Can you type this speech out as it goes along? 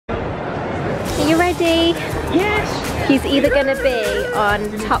you ready? Yes! He's either going to be on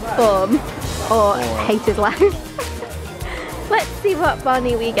top form or hate his life. Let's see what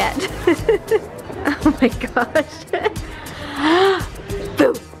Barney we get. Oh my gosh.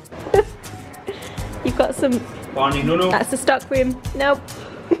 Boom! You've got some... Barney, no. That's the stock room. Nope.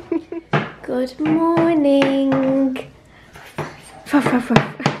 Good morning. So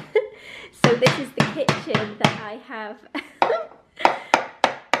this is the kitchen that I have.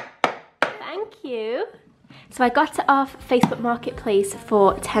 Thank you. So I got it off Facebook Marketplace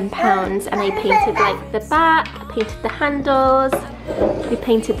for £10 and I painted like the back, I painted the handles, we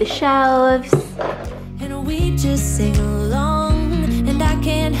painted the shelves. And we just sing along and I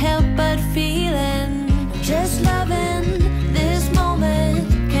can't help but feeling just loving this moment.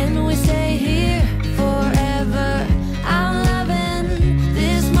 Can we stay here forever? I'm loving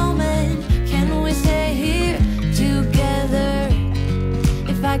this moment. Can we stay here together?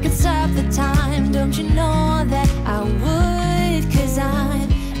 If I could stop the time, don't you know that I would? 'Cause I'm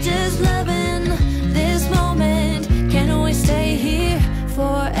just loving this moment. Can we stay here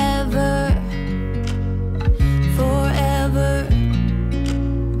forever? Forever.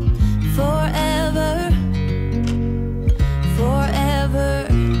 Forever. Forever.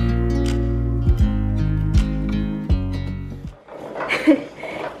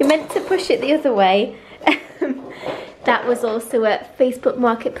 You meant to push it the other way. That was also a Facebook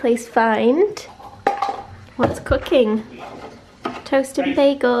Marketplace find. What's cooking? Toast and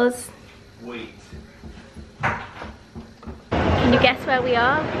bagels. Wait. Can you guess where we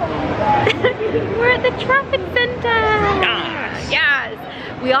are? We're at the Trafford Centre! Yes!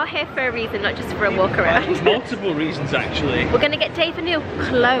 We are here for a reason, not just for a walk around. Multiple reasons actually. We're gonna get Dave a new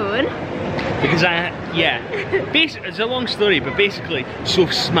clone. Because it's a long story, but basically, so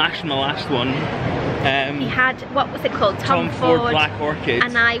smashed my last one. He had, what was it called? Tom Ford Black Orchid.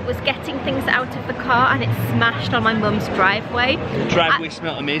 And I was getting things out of the car and it smashed on my mum's driveway. The driveway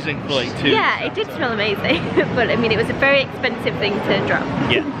smelled amazing for like 2 Yeah, it did smell amazing. But I mean, it was a very expensive thing to drop.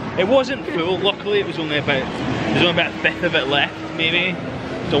 Yeah, it wasn't full. Luckily, it was only about a fifth of it left, maybe.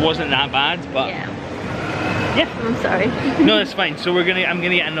 So it wasn't that bad, but yeah. I'm sorry. No, it's fine. So I'm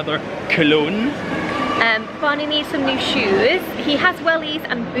gonna get another cologne. Barney needs some new shoes. He has wellies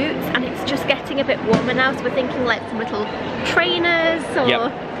and boots and it's just getting a bit warmer now, so we're thinking like some little trainers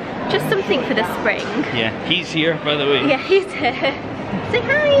or just something for the spring. Yeah, he's here by the way. Yeah, he's here. Say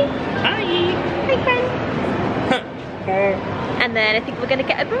hi. Hi. Hi friend. And then I think we're gonna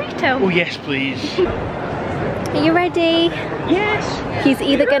get a burrito. Oh yes, please. Are you ready? Yes. He's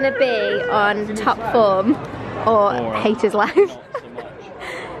either gonna be on top form or hate his life.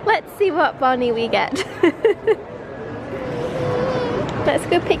 Let's see what Barney we get. Let's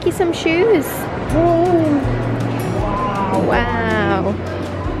go pick you some shoes. Wow.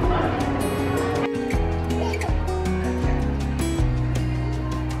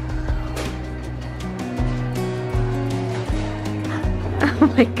 Oh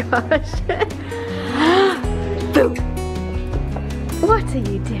my gosh. Boom. What are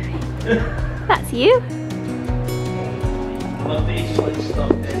you doing? That's you.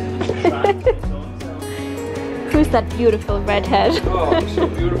 Who's that beautiful redhead? Oh, so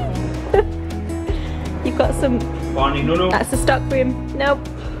beautiful. You've got some... Barney, no. That's the stock room. Nope.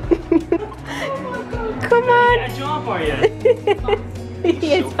 Come on. Get a job, are you?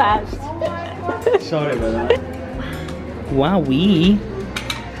 He is fast. Sorry about that. Wowee.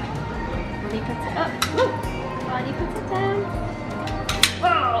 Barney puts it up. Barney puts it down.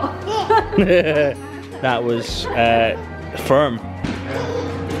 Oh. That was firm.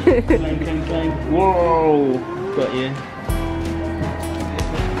 Clang, clang, clang. Whoa! Got you.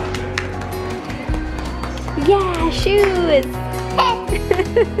 Yeah, shoes! You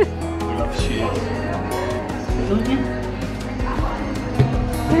love shoes.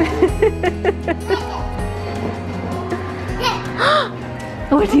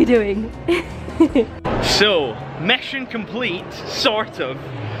 What are you doing? So, mission complete, sort of.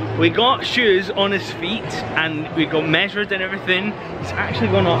 We got shoes on his feet and we got measured and everything. He's actually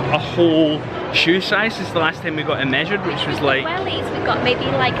gone up a whole shoe size since the last time we got him measured, which was like... Wellies we got maybe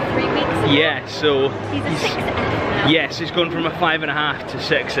like 3 weeks ago. Yeah, so... He's a 6F now. Yes, he's gone from a 5.5 to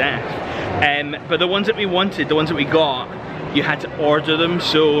 6F. But the ones that we wanted, the ones that we got, you had to order them,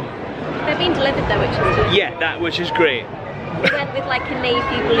 so... They're being delivered though, which is good. Yeah, which is great. We went with like a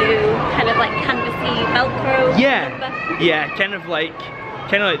navy blue, kind of like canvasy Velcro. Yeah, number. yeah, kind of like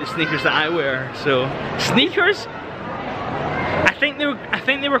the sneakers that I wear. So sneakers. I think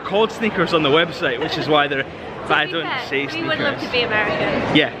they were called sneakers on the website, which is why they're. But I don't say sneakers. We would love to be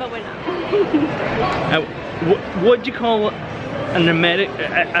American. Yeah, but we're not. what do you call an American?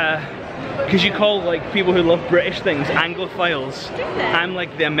 because you call like people who love British things Anglophiles. I'm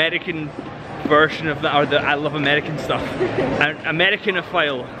like the American version of that, or the I love American stuff. An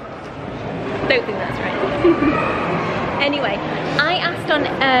Americanophile. Don't think that's right. Anyway, I asked on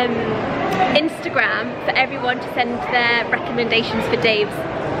Instagram for everyone to send their recommendations for Dave's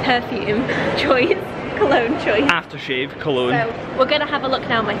perfume choice, cologne choice. Aftershave cologne. So we're gonna have a look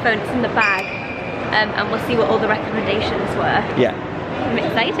now on my phone, it's in the bag, and we'll see what all the recommendations were. Yeah. I'm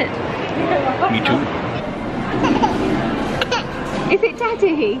excited. Me too. Is it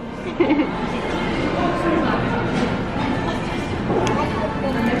Daddy?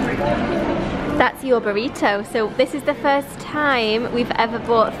 That's your burrito. So this is the first time we've ever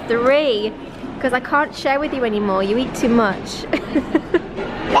bought 3 because I can't share with you anymore. You eat too much.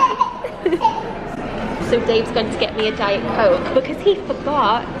 So Dave's going to get me a Diet Coke because he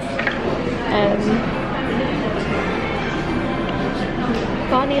forgot.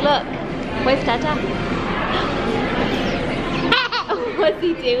 Barney, look. Where's Dada? Oh, what's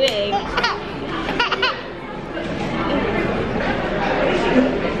he doing?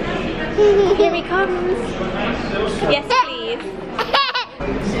 Here he comes. Yes, please.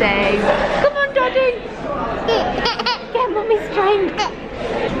 Stay. Come on, Daddy. Get Mummy's strength.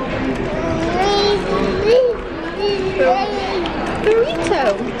 Burrito.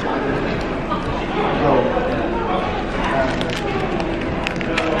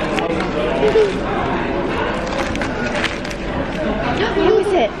 How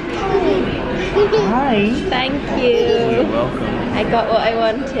is it? Hi. Thank you. You're welcome. I got what I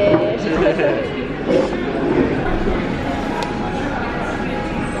wanted.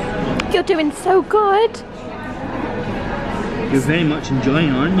 You're doing so good. You're very much enjoying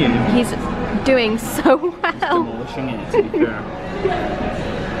it, aren't you? He's doing so well. Demolishing it, to be fair.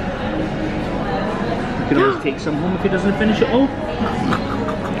 You can always take some home if he doesn't finish it all.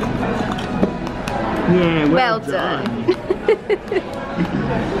 Yeah, well done.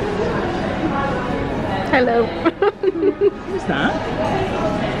 Hello. What's that?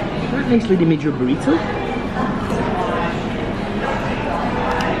 That nice lady made your burrito?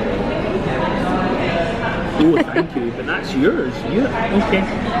 Oh, thank you, but that's yours. Okay.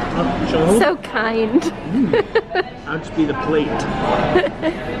 Shall I hold So kind. I'll just be the plate.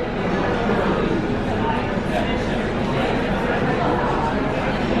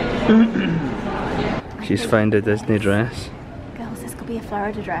 She's found a Disney dress. Girls, this could be a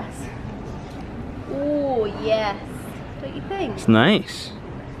Florida dress. Oh, yes. Don't you think? It's nice.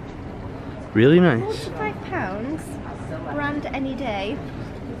 Really nice. £45. Brand any day.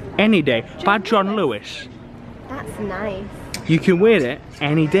 Any day. By John Lewis. That's nice. You can wear it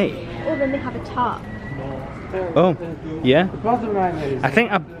any day. Oh, then they have a top. Oh, yeah. I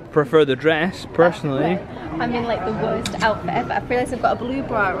think I prefer the dress, personally. I'm in like the worst outfit ever. I've realised I've got a blue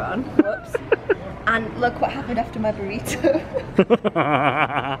bra on. Whoops. And look what happened after my burrito.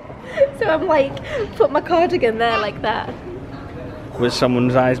 So I'm like, put my cardigan there like that. Was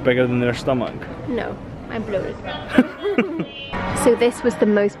someone's eyes bigger than their stomach? No, I'm bloated. So this was the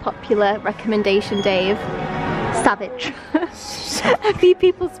most popular recommendation, Dave. Savage. A few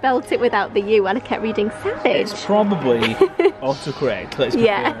people spelt it without the U and I kept reading savage. It's probably autocorrect, let's be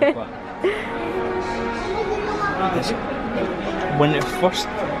Yeah. fair, but when you first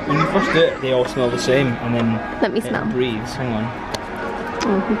do it, they all smell the same, and then Let me it smell. breathes. Hang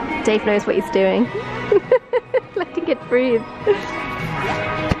on. Dave knows what he's doing. Letting it breathe.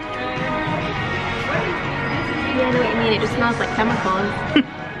 Yeah, I know what you mean, it just smells like chemicals.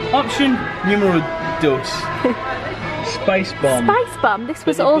 Option numero dos. Spice bomb. Spice bomb, this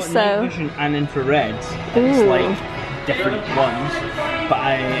was But they've got also... night vision and infrareds. It's Ooh. like different ones,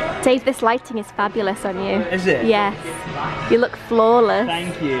 but Dave, this lighting is fabulous on you. Is it? Yes. You look flawless.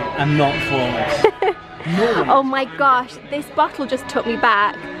 Thank you. I'm not flawless. No one Oh is. my gosh, this bottle just took me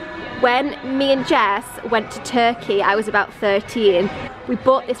back. When me and Jess went to Turkey, I was about 13. We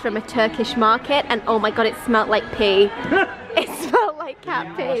bought this from a Turkish market and oh my god, it smelled like pee. It smelled like cat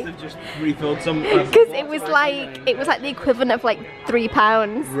You pee. must have just refilled some. Because it was like the equivalent of like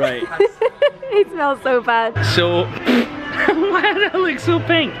 £3. Right. It smells so bad. So, why do I look so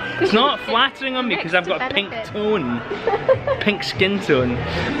pink? It's not flattering on me because I've got a pink tone, pink skin tone.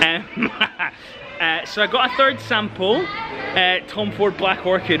 So I got a third sample, Tom Ford Black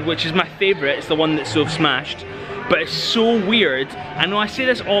Orchid, which is my favourite. It's the one that's so smashed, but it's so weird. I know I say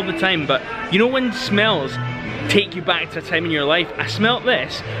this all the time, but you know when smells take you back to a time in your life? I smelt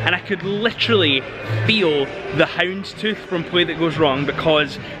this and I could literally feel the houndstooth from Play That Goes Wrong,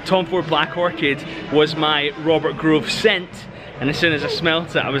 because Tom Ford Black Orchid was my Robert Grove scent, and as soon as I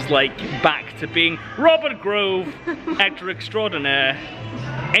smelt it I was like back to being Robert Grove, actor extraordinaire.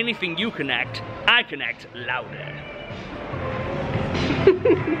 anything you connect, I connect louder.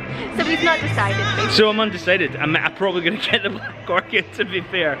 So he's not decided, basically. So I'm undecided. I'm probably going to get the black orchid, to be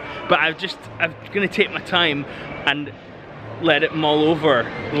fair, but I'm going to take my time and let it mull over.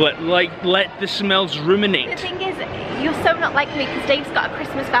 Let the smells ruminate. The thing is, you're so not like me because Dave's got a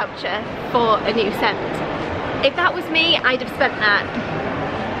Christmas voucher for a new scent. If that was me, I'd have spent that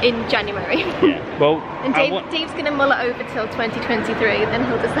in January. Yeah. Well, and Dave's going to mull it over till 2023, then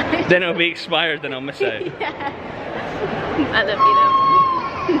he'll decide. Then it'll be expired, then I'll miss out. Yeah. I love you though.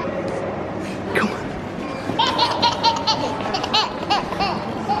 Come on.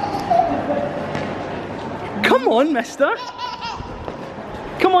 Come on, mister.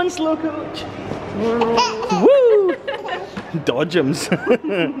 Come on, slow coach. Woo! Dodgems.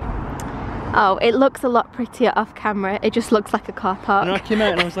 Oh, it looks a lot prettier off camera. It just looks like a car park. And I came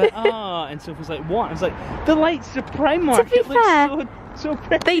out and I was like, ah, and Sophie was like, what? I was like, the lights are Primark. To be it fair, looks so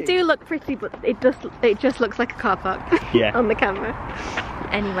pretty. They do look pretty, but it just looks like a car park. Yeah. On the camera.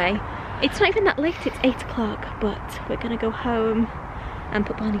 Anyway, it's not even that late. It's 8 o'clock, but we're gonna go home and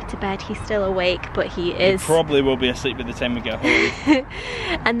put Barney to bed. He's still awake, but he is. He probably will be asleep by the time we get home.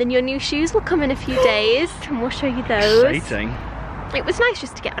 And then your new shoes will come in a few days, and we'll show you those. Exciting. It was nice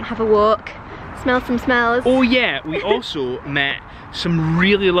just to get out and have a walk, smell some smells. Oh yeah, we also met some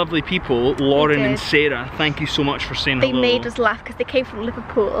really lovely people, Lauren and Sarah. Thank you so much for saying hello. They made us laugh because they came from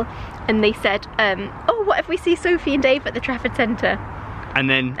Liverpool and they said, oh, what if we see Sophie and Dave at the Trafford Centre? And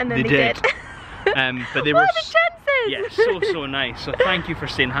then they did. But they what were are the chances? Yeah, so nice. So thank you for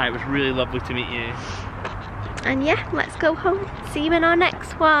saying hi. It was really lovely to meet you. And yeah, let's go home. See you in our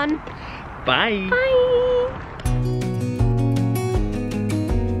next one. Bye. Bye.